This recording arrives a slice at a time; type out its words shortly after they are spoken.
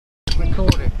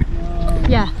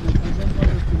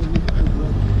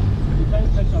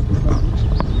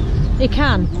He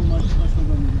can.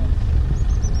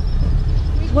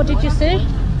 What did you say?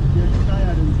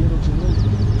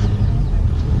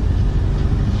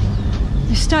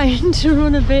 He's starting to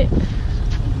run a bit. He's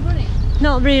running.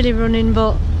 Not really running,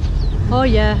 but oh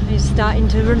yeah, he's starting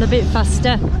to run a bit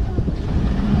faster.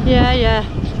 Yeah, yeah.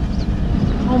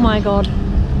 Oh my god.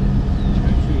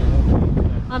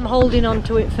 I'm holding on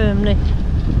to it firmly.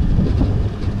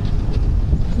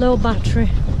 Low battery.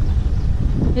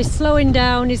 He's slowing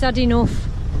down, he's had enough.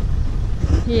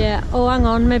 Yeah, oh hang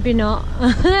on, maybe not.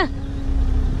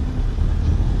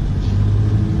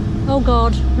 Oh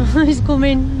god, he's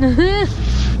coming.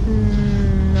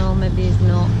 No, maybe he's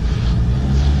not.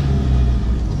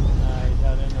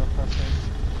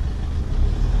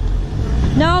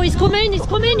 No, he's coming, he's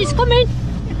coming, he's coming.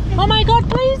 Oh my god,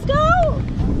 please go!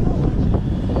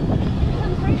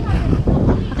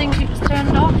 I think it's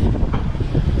turned off.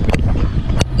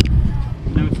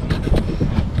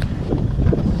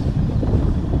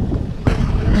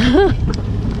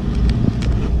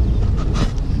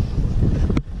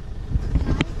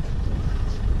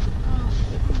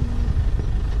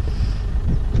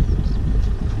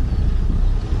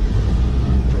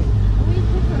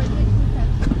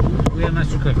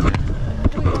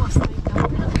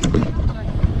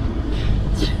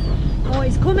 Oh,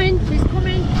 it's coming, it's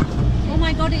coming. Oh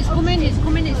my god, it's coming, it's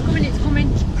coming, it's coming, it's coming.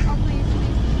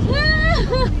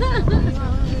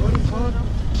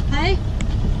 Hey?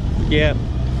 Yeah.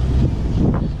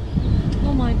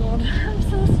 Oh my god, I'm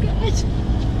so scared.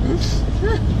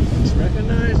 It's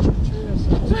recognised.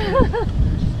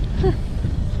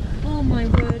 Oh my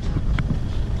word.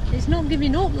 It's not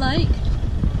giving up, like.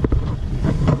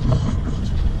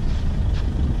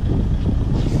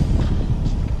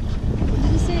 What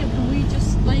did he say? Can we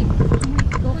just, like, can we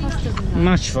go faster than that?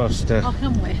 Much faster. Or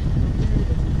can we?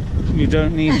 You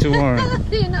don't need to worry.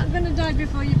 You're not going to die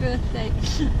before your birthday.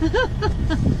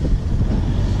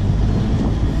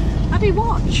 Abby,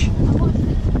 watch.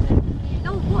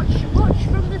 No, watch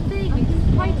from the thing.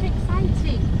 It's quite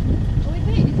exciting. Oh, is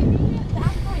it? Is it really?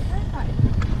 I'm quite terrified.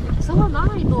 So am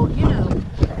I, but you know,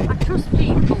 I trust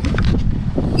people.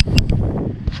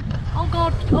 Oh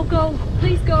God, oh go,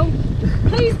 please go,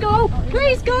 please go,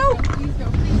 please go. Please go,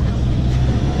 please go.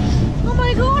 Oh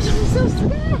my God, I'm so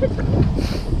scared.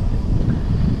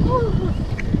 Oh,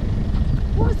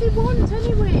 what does he want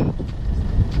anyway?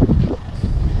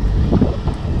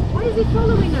 Why is he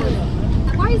following us?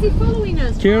 Why is he following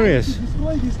us? Curious.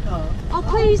 Oh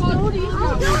please don't. Oh,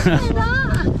 don't say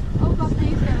that. Oh God,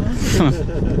 please go.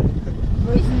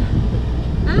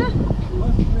 Huh?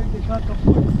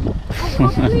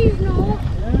 Oh please no.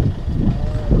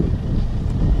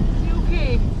 Is he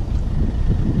okay?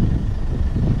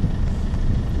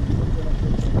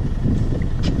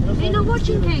 Are you not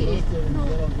watching, Katie? No.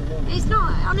 It's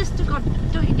not, honest to God,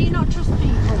 do you not trust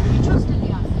people? Do you trust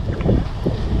Elias?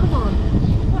 Come on.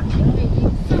 Watch it, Katie.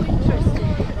 It's so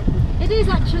interesting. It is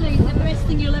actually the best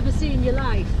thing you'll ever see in your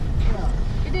life.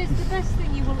 It is the best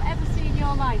thing you will ever see in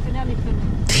your life, an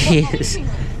elephant.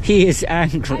 He is I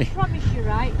angry. promise you,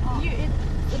 right?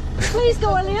 Please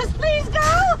go, Elias. Please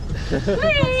go.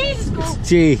 Please go.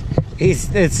 Gee,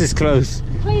 it's as close.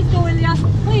 Please go, Elias.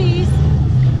 Please.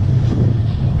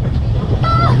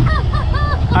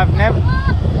 I've never.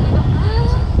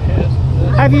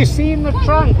 Have you seen the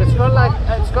trunk? It's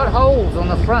got holes on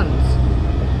the front.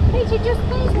 Peter, just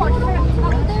please watch for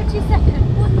about 30 seconds.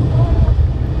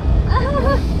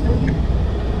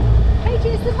 Peter,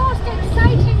 it's the most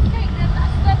exciting thing.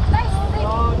 That's the best thing.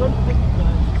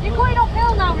 You're going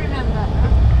uphill now, remember?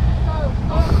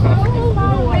 It's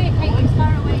far away, Peter. It's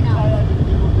far away now.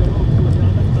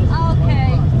 Okay.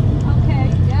 Okay,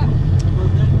 yeah.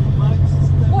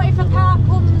 What if a car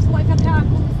comes? What if a car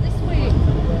comes this way?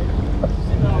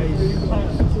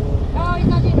 Oh, he's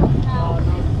had enough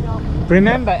now.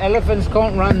 Remember, elephants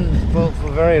can't run for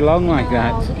very long like Oh,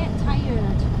 that. they get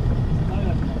tired.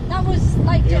 That was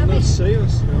like a bit, it's see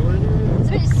us now, anyway. a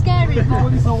bit scary. But,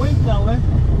 Everybody's awake now, eh?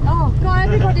 oh God,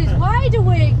 everybody's wide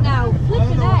awake now.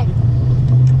 Flipping heck.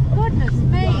 Goodness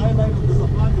me.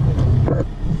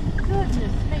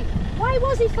 Goodness me. Why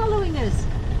was he following us?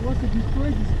 He wants to destroy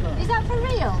this car. Is that for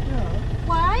real? Yeah,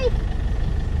 Why?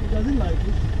 he doesn't like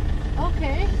it.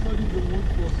 Okay. He's not in the mood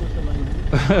for socializing.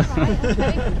 Right,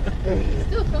 okay. It's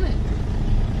still coming.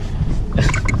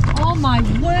 Oh my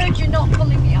word, you're not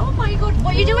pulling me. Oh my God,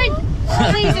 what are you doing?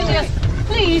 Please, Elias,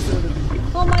 please.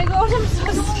 Oh my God, I'm so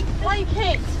like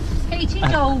it. Katie,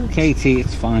 don't. Katie,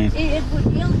 it's fine. He'll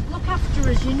look after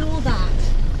us, you know that.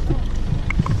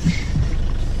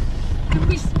 Can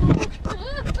we smoke?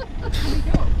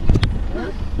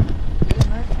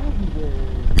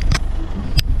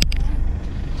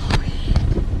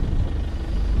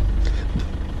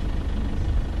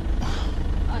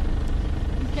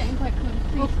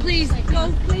 Please,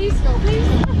 go, please, go, please.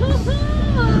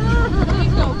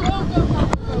 Please go.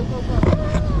 Go.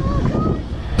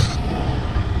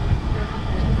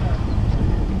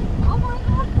 Oh my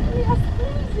God,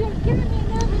 please, you're giving me a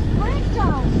nervous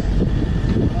breakdown.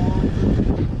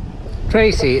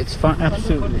 Tracy, it's fine.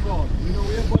 Absolutely. You know,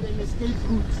 we're got an escape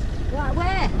route Right,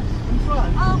 where? in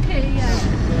front. Okay, yeah.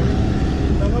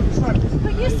 They're not tracks.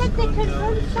 But you said they could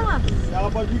run fast. Yeah,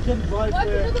 but we can drive What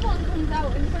if there. another one comes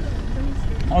out in front of them?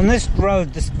 On this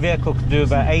road, this vehicle could do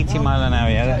about 80 mile an hour.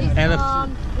 Yeah? He's Ele-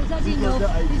 gone. Is that Because enough? the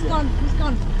He's idea. gone. He's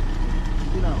gone.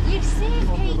 You know. You're safe,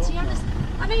 Katie. Honest.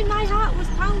 I mean, my heart was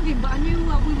pounding, but I knew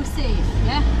we were safe.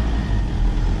 Yeah.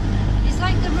 It's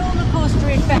like the roller coaster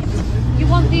effect. You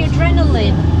want the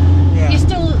adrenaline. Yeah. You're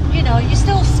still, you're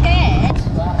still scared.